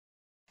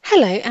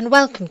Hello and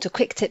welcome to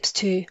Quick Tips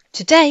 2.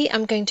 Today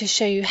I'm going to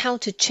show you how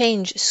to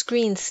change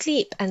screen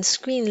sleep and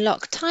screen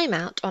lock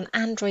timeout on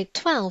Android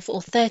 12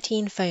 or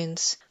 13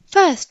 phones.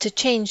 First, to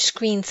change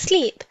screen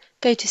sleep,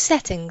 go to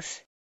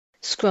Settings,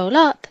 scroll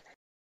up,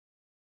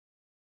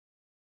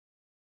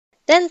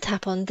 then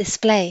tap on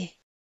Display.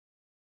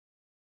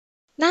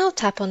 Now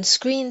tap on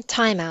Screen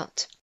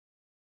Timeout.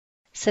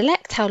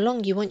 Select how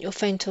long you want your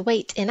phone to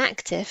wait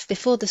inactive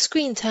before the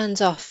screen turns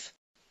off.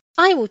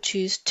 I will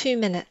choose 2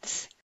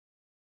 minutes.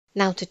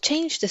 Now to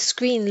change the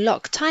screen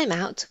lock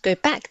timeout, go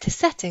back to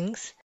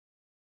Settings,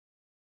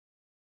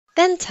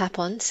 then tap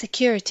on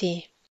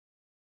Security.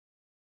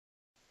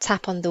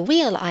 Tap on the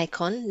wheel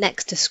icon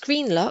next to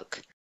Screen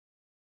Lock,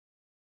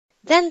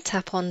 then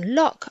tap on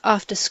Lock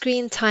after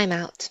Screen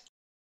Timeout.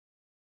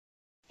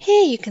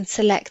 Here you can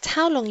select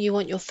how long you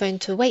want your phone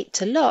to wait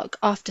to lock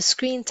after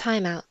screen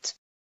timeout.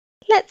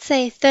 Let's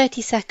say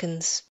 30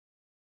 seconds.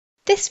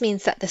 This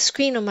means that the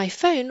screen on my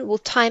phone will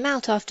time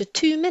out after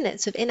 2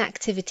 minutes of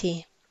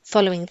inactivity.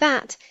 Following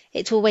that,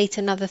 it will wait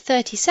another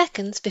 30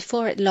 seconds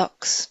before it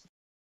locks.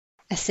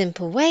 A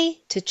simple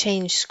way to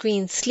change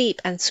screen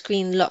sleep and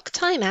screen lock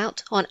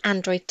timeout on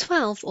Android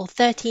 12 or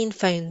 13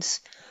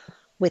 phones.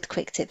 With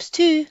Quick Tips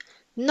 2,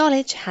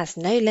 knowledge has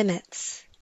no limits.